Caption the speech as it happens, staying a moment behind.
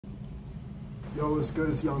Yo, what's good?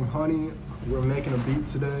 It's Young Honey. We're making a beat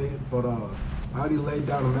today, but I already laid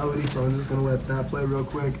down a melody, so I'm just gonna let that play real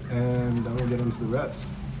quick, and then we'll get into the rest.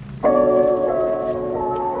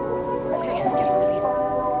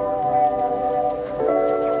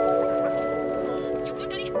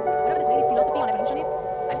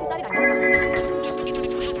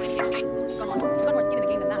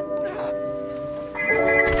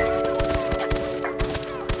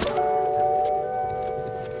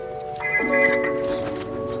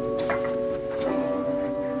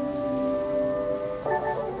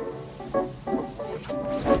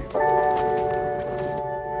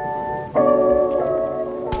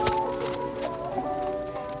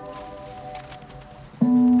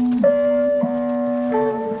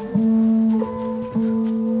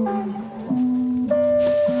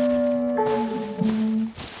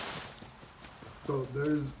 So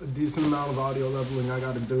there's a decent amount of audio leveling I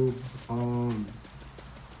gotta do, and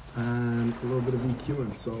a little bit of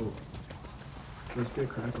EQing, so let's get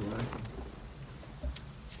cracking, right?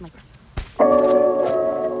 Sniper.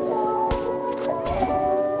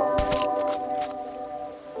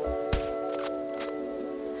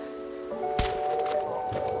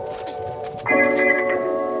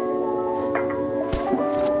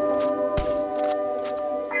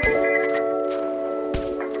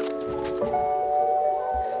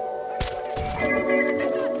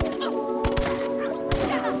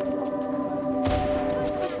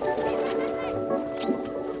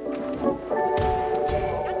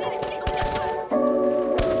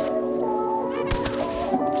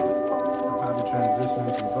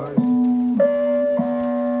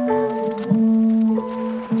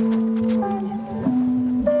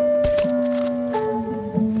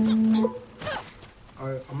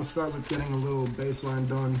 Start with getting a little bass line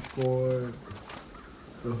done for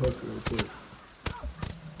the hook real quick.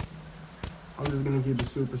 I'm just gonna keep it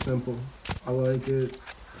super simple. I like it.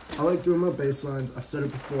 I like doing my bass lines. I've said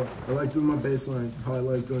it before. I like doing my bass lines how I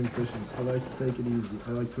like going fishing. I like to take it easy.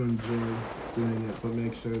 I like to enjoy doing it, but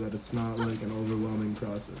make sure that it's not like an overwhelming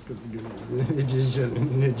process, because it just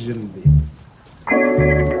shouldn't be.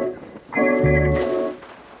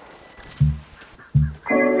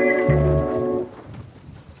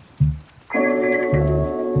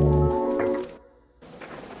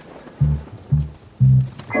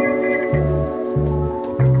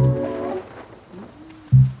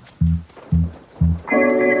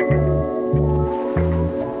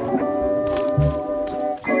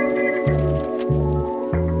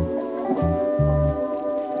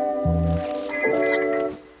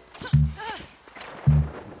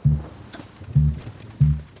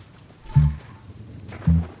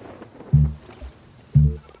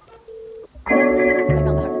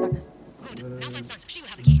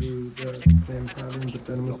 Same pattern, but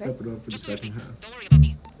then I'm gonna step it up for the second half.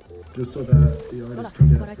 Just so that the artist can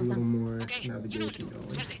get a little more navigation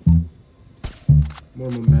going. More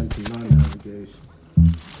momentum, not navigation.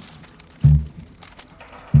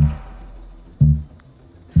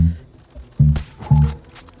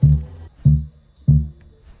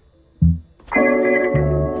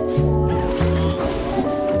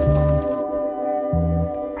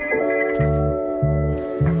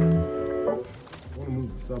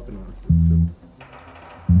 Up and on too.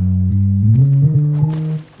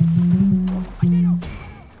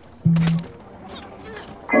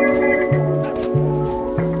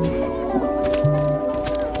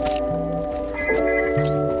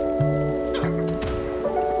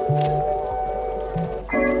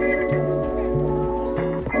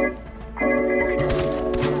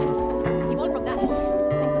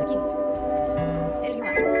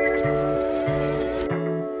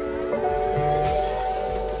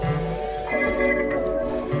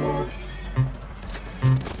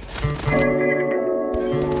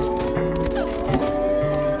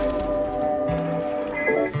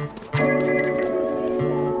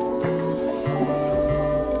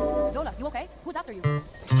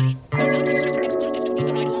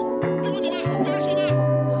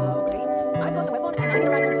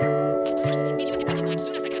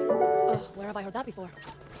 Before.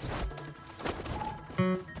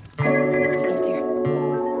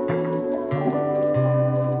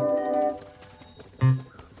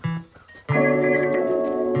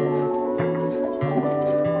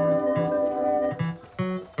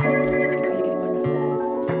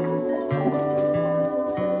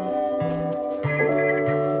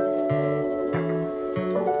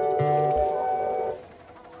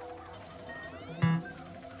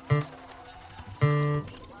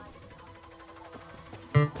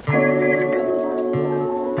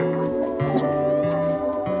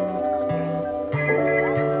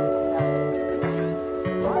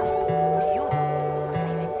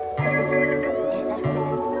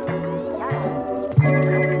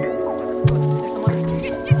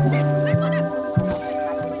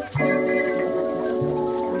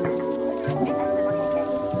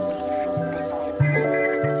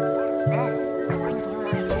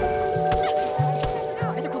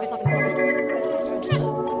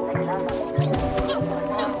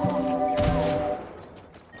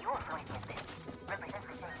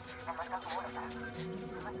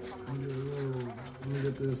 Let me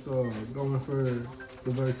get this going for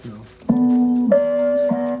the verse now.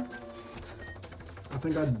 I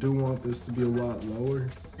think I do want this to be a lot lower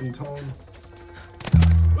in tone.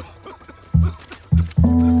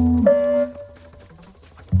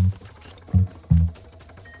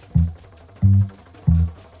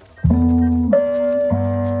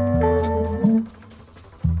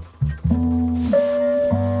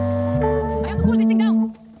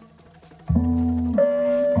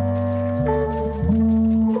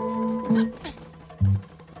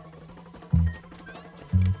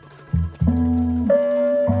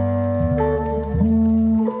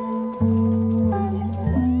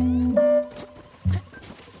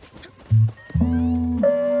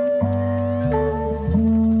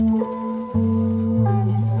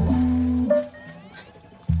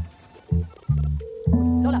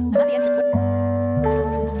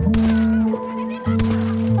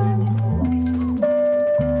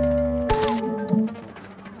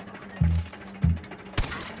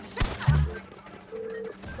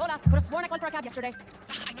 Yesterday.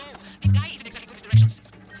 I know. This guy isn't exactly good with directions.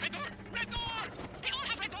 Red door! Red door! They all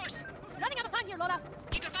have red doors! Running out of time here, Lola.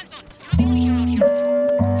 Keep your pants on. You're not the only hero out here.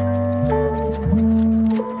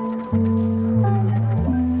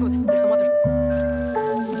 Good. Here's some water.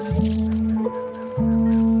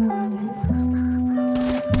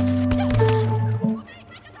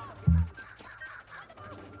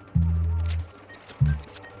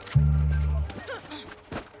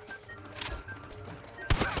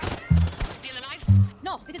 Still alive?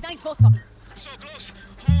 No, this is Danny's ghost talking. So close.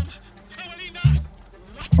 Home. Abuelita.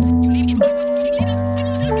 What? You leave him almost 15 liters? I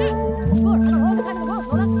was out of gas. Sure, I don't know all the time in the world,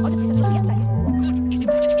 Lola. I'll just take a little siesta here. Good. It's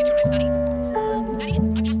important to get your rest, Danny. Danny,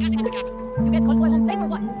 I'm just gassing up the cab. You get Cold Boy home safe or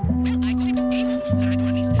what? Well, I got him to a home. Or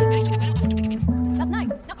at least very sweet offer to take him in. That's nice.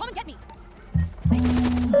 Now come and get me. Thanks.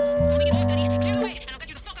 Coming in hot, Danny. Clear the way, and I'll get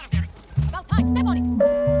you the fuck out of there. About time. Step on it.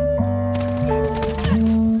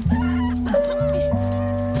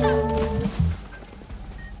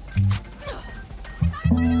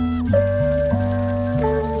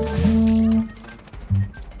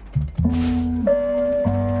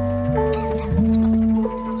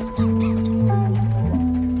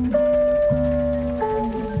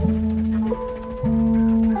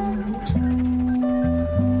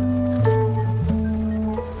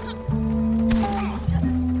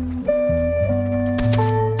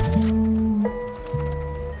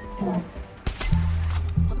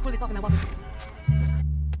 I'll cool this off in my water.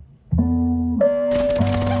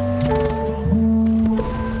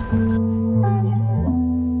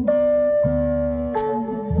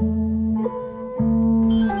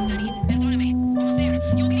 Danny, perdóname. Almost there.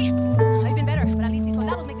 You okay? I've been better, but at least these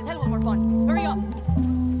soldados make this hell more fun. Hurry up.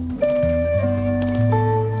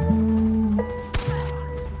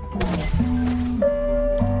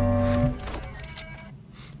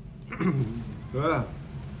 Ah.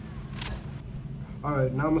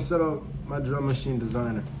 Alright, now I'm gonna set up my drum machine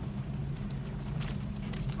designer.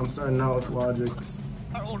 I'm starting out with Logic's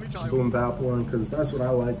Boom Bap one because that's what I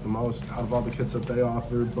like the most out of all the kits that they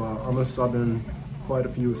offered, but I'm gonna sub in quite a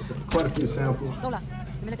few samples. Lola,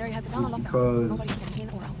 the military has the town on Just lockdown. because- Nobody's getting in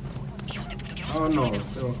or out. I don't know,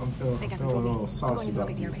 I'm feeling a little saucy about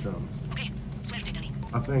these drums. Okay. Suerte, Danny.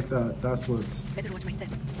 I think that's what's Better watch my step.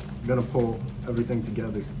 gonna pull everything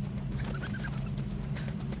together.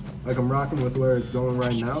 Like I'm rocking with where it's going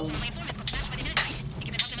right now. So my informant's got smashed by the military. Think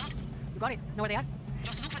you can help them out? You got it. Know where they are?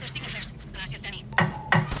 Just look for their signal flares. Gracias, Danny.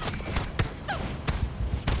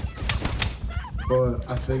 But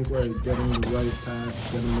I think like getting the right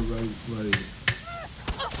path,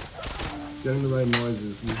 getting the right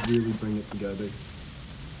noises will really bring it together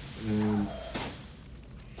in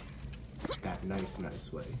that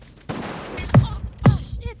nice way. Oh,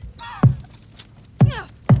 shit.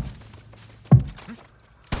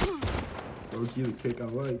 So low-key the kick I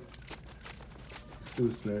like. Let's do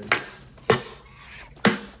a snare.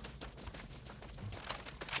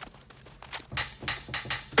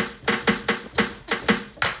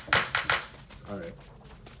 Alright.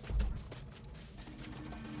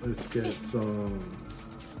 Let's get some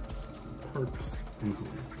purpose in here.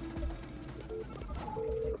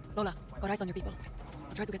 Lola, got eyes on your people.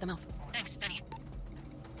 I'll try to get them out. Thanks, Danny.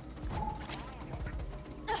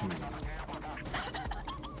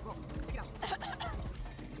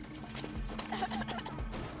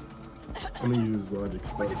 I'm gonna use Logic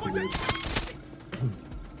stuff for this.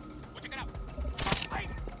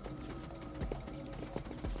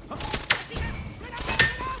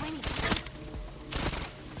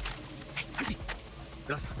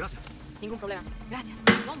 Gracias. Ningún problema. Gracias.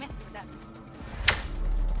 Don't mess with that.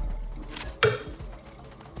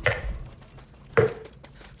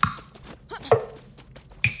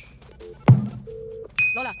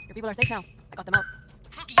 Your people are safe now. I got them out.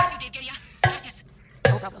 Fuck yes, you did, Geria. Gracias.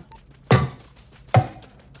 No problem.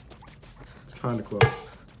 It's kind of close.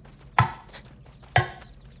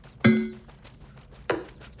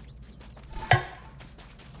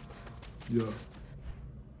 Yeah.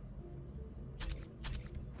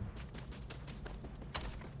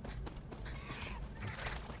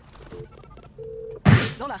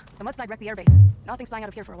 Lola, the mudslide wrecked the airbase. Nothing's flying out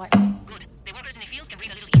of here for a while. Good. The workers in the fields can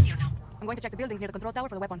breathe a little easier now. I'm going to check the buildings near the control tower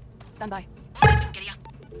for the weapon. Stand by. Always do, Geria.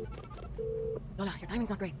 Lola, your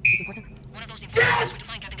timing's not great. Is it important? One of those informants where to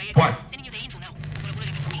find Captain Gallego. What? Sending you the info now. Put a bullet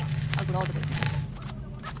in it for me. I'll put all the bits.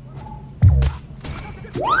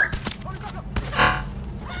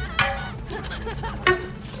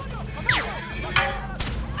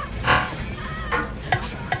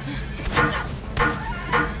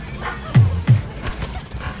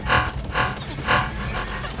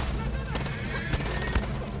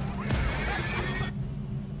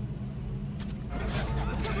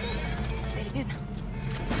 There it is.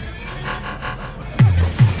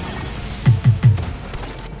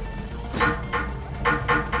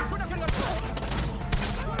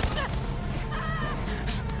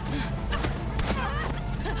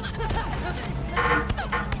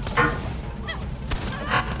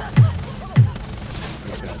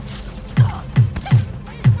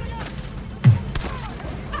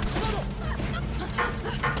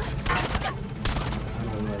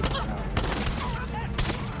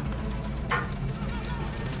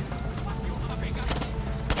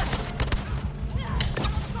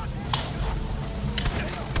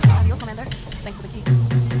 Adios, Commander. Thanks for the key.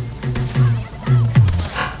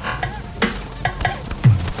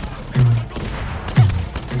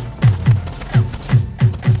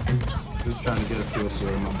 Just trying to get a feel for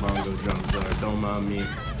where my bongo drums are. Don't mind me.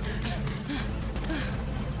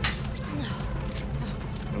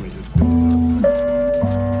 Let me just feel this outside.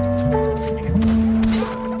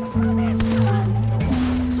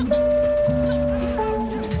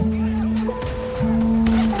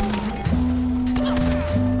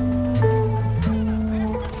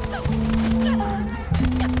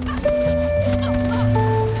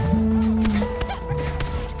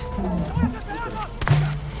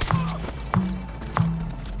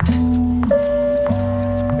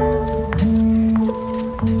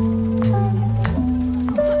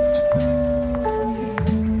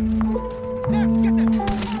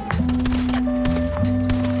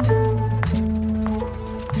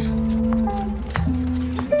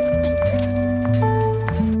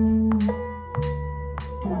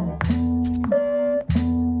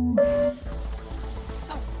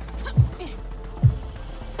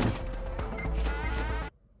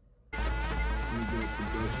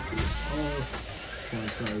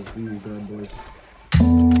 These bad boys.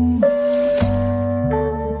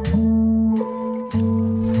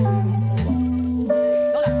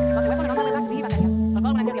 Lola, got the weapon and on my way back to the evac area. I'll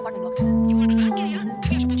call when I'm near the apartment blocks. You work fast, Geria.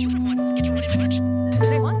 Maybe I should put you from one. Get you running my merch.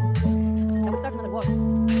 Say what? That would start another war. I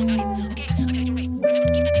don't doubt it. Okay, I'll get it your way. Remember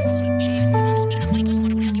to keep that thing cool. Shave, removes, even enough money for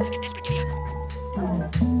someone who will help you if you get desperate, Geria.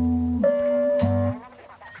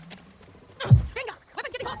 Venga!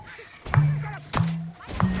 Weapon's getting hot!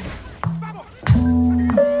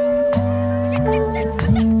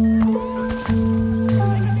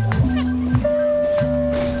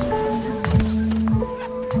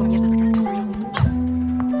 Como mierda, they're trying to cover it up.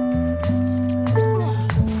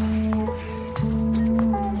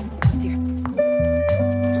 Here.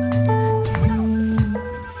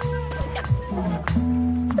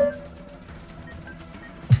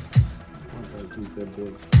 Guys, these bad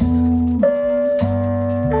boys.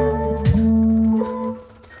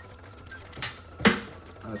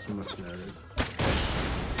 That's where my snare is.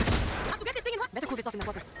 Have to get this thing in what? Better cool this off in the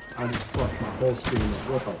water. I just fucked my whole screen up.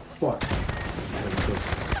 What the fuck? There we go.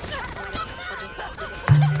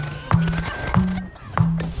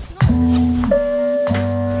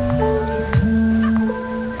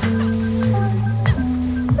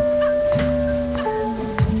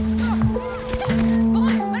 Go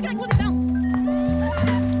on! Where can I cool this down?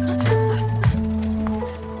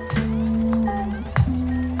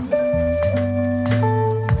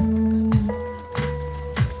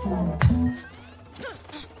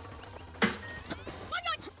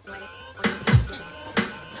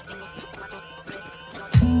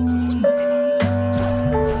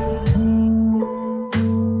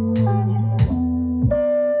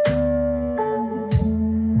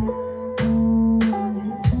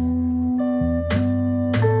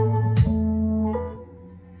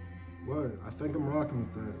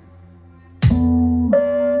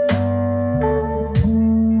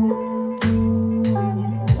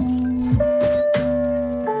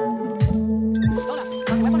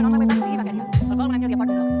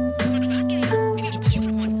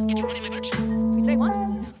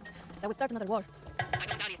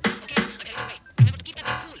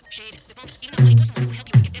 Even a blind person will help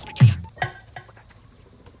you get this criteria.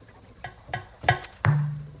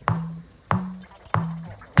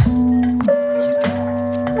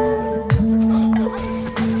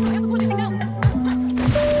 I have to cool this thing down.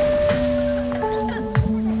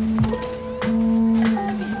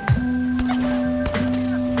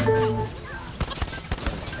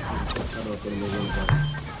 Shut up, put him in one side.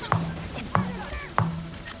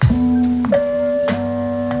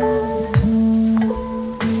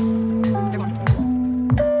 They're gone.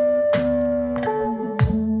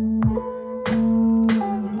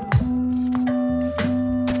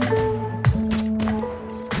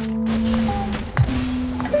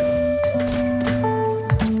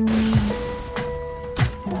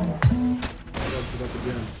 Shut up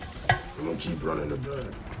again. I'm gonna keep running the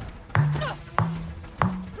bed.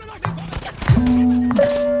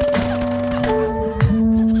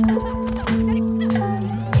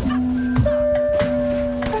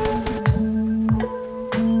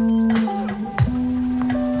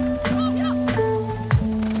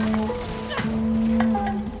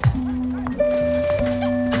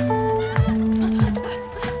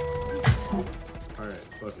 Alright,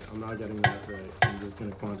 fuck it. I'm not getting that right. I'm just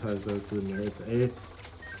gonna quantize those to the nearest eighths.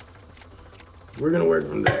 We're gonna work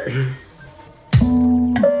from there.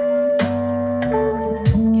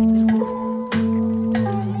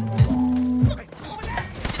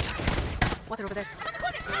 Water over there.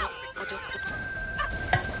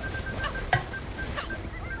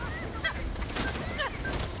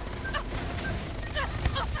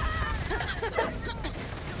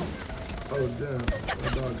 Oh damn, my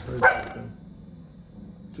dog hurt something.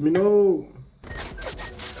 Jimmy, no!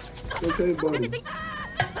 It's okay, buddy.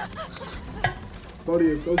 Buddy,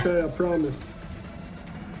 it's okay, I promise.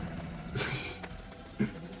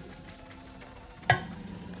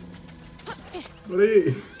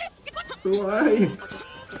 Buddy! Why?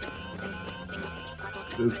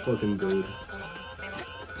 This fucking dude.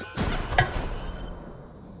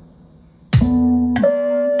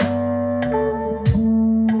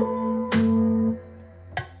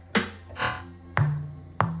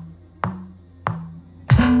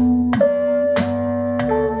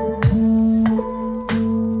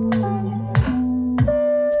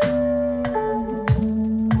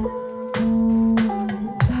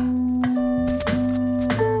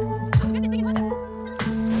 Get this thing in water.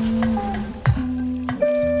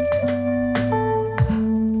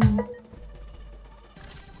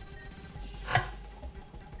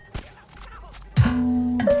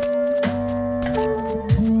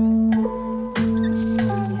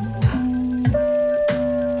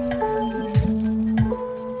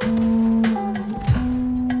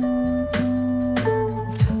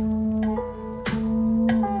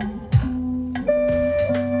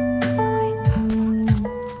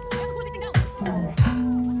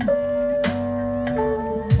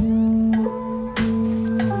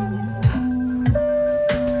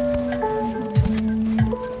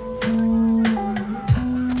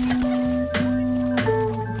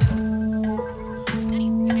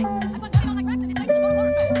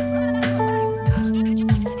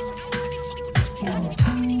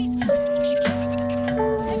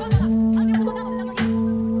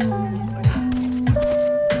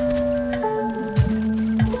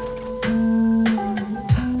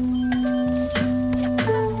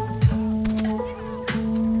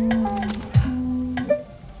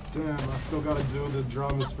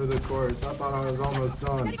 drums for the chorus. I thought I was almost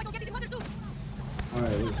done.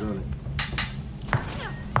 Alright, let's run it.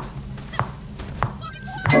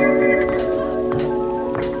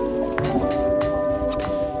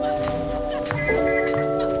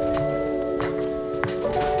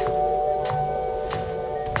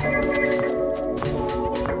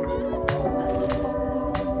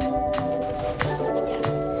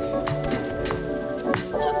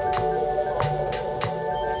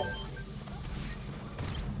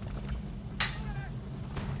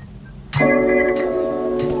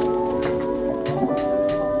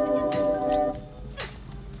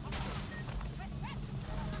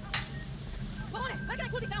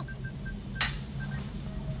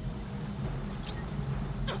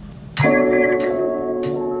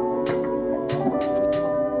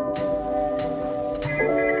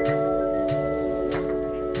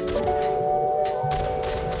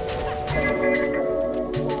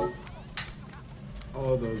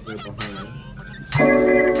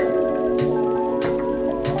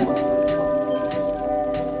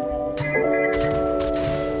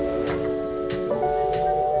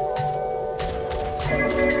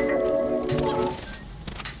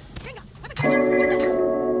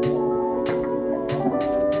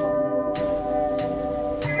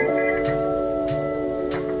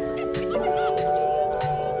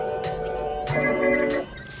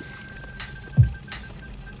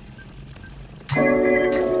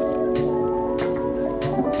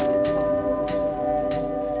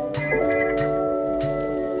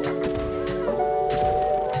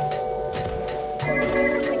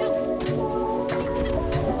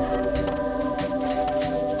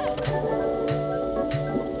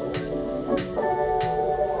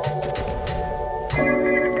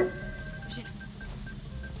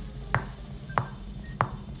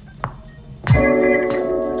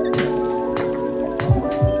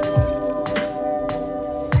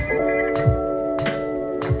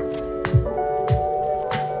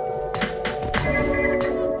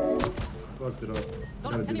 I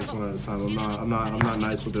gotta do this one at a time. I'm not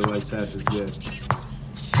nice with it like that just yet.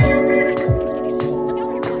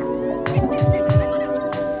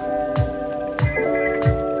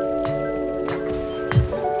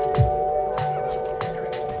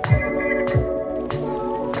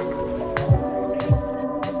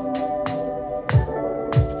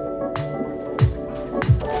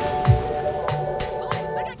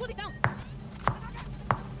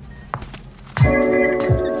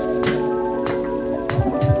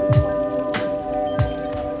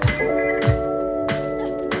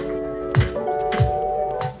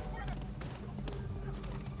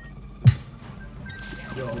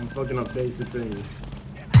 Yo, I'm fucking up basic things.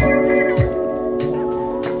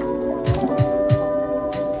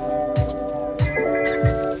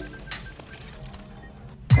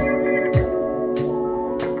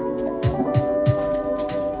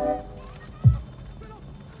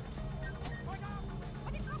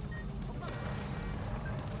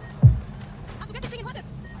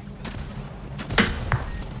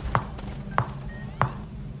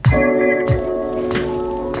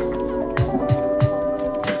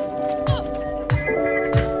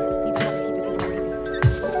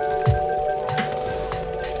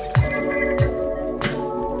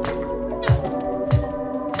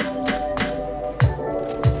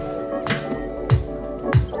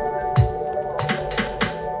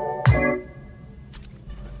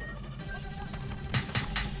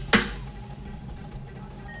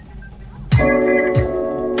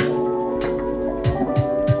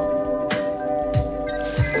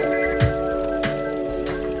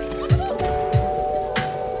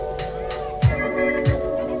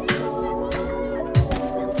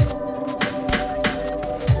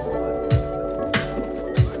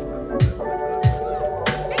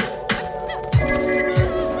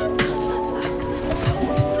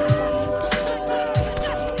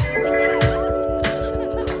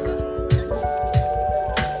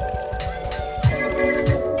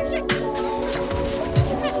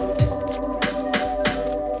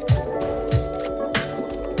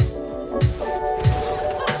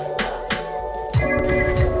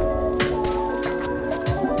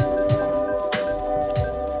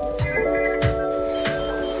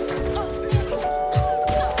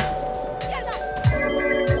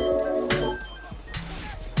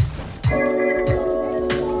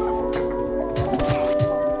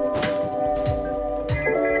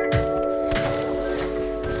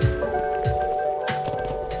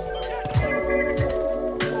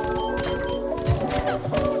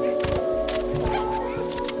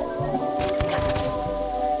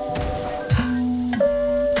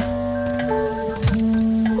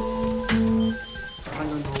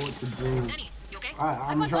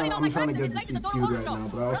 I'm trying to get the CQ right now,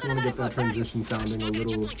 but I also want to get that transition sounding a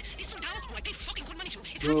little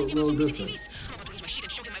different.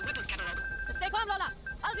 Stay calm, Lola.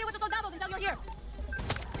 I'll deal with the soldados until you're here.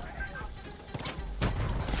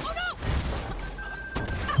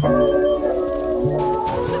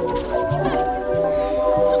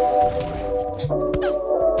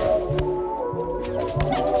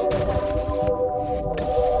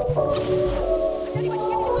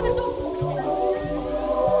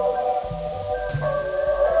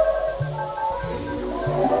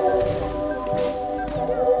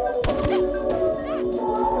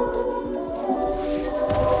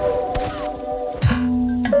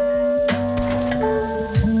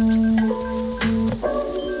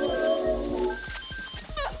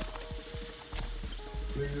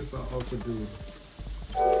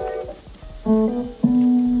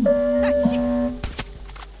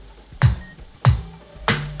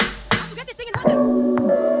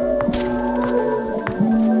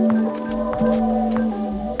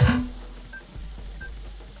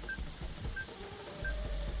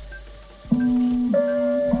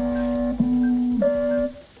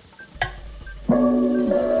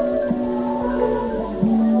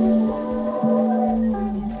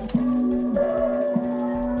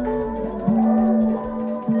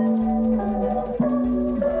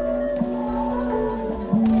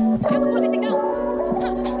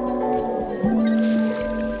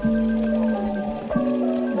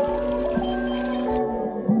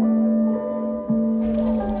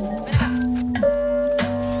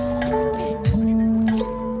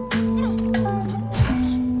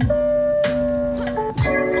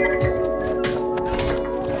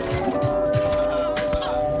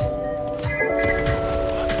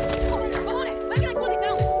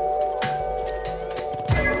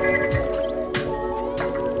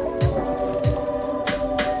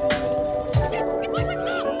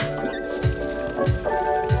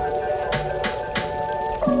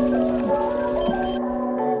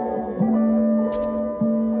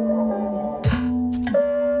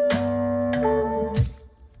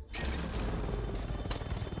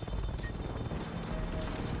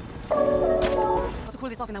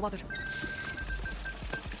 off in that water.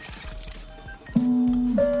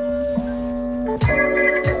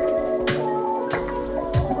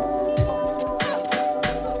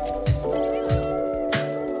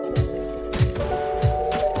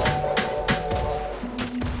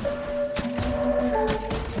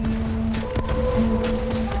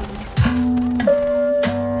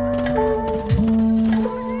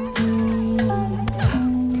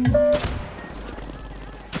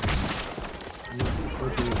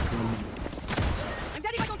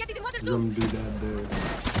 Drum do that there.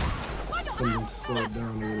 Something to slow it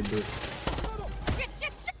down a little bit.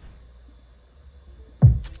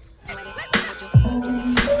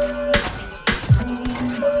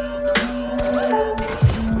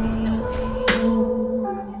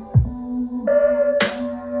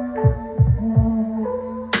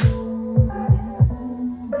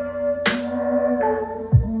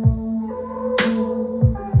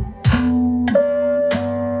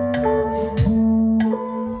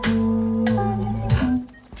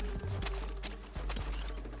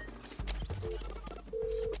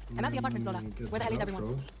 I'm at the apartments, Lola. Where the hell is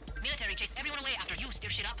everyone? Military chased everyone away after you stir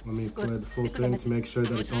shit up. Let me play the full It's good, thing Miss. to make sure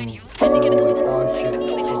that it's on. Alongside you, Oh Jesse, give it my god, shit. I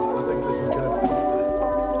think this is good.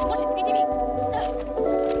 Watch it, ATV!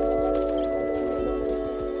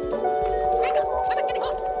 Venga! Weapons getting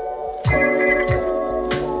hot!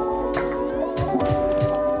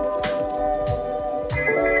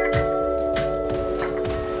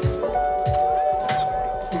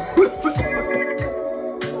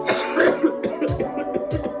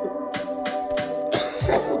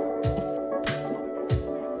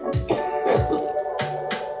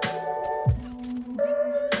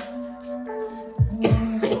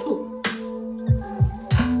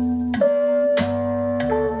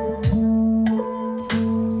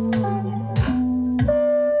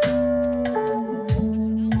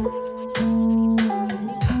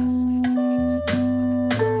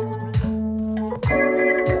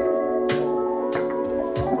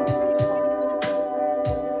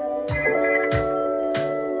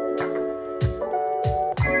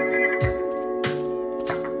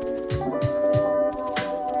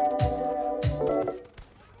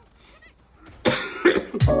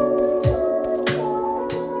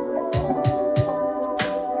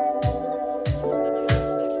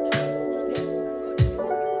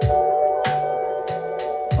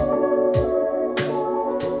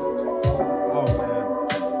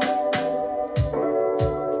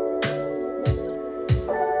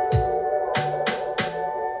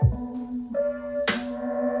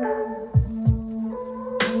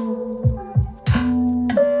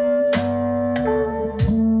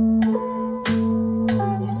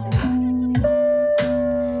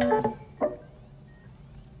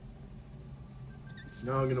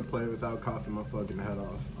 Now I'm gonna play it without coughing my fucking head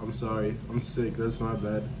off. I'm sorry. I'm sick. That's my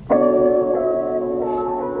bad.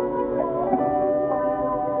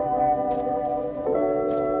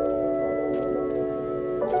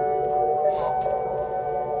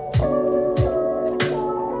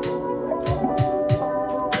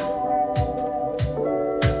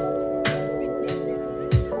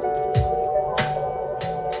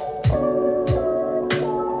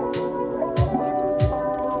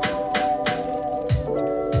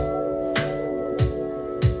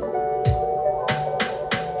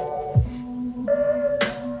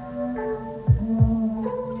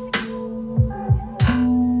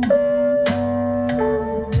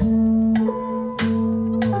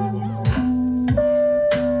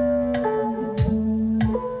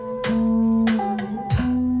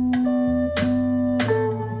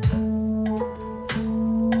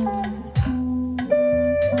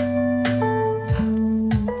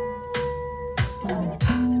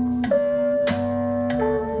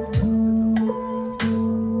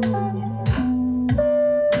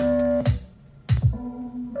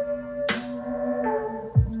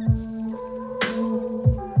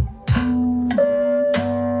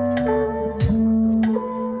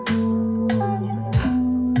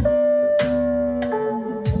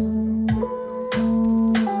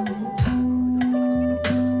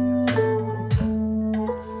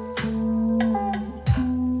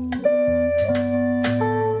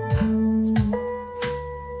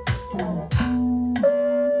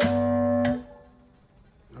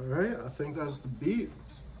 That's the beat.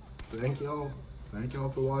 Thank y'all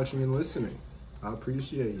for watching and listening. I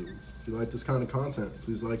appreciate you. If you like this kind of content,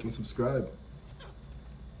 please like and subscribe.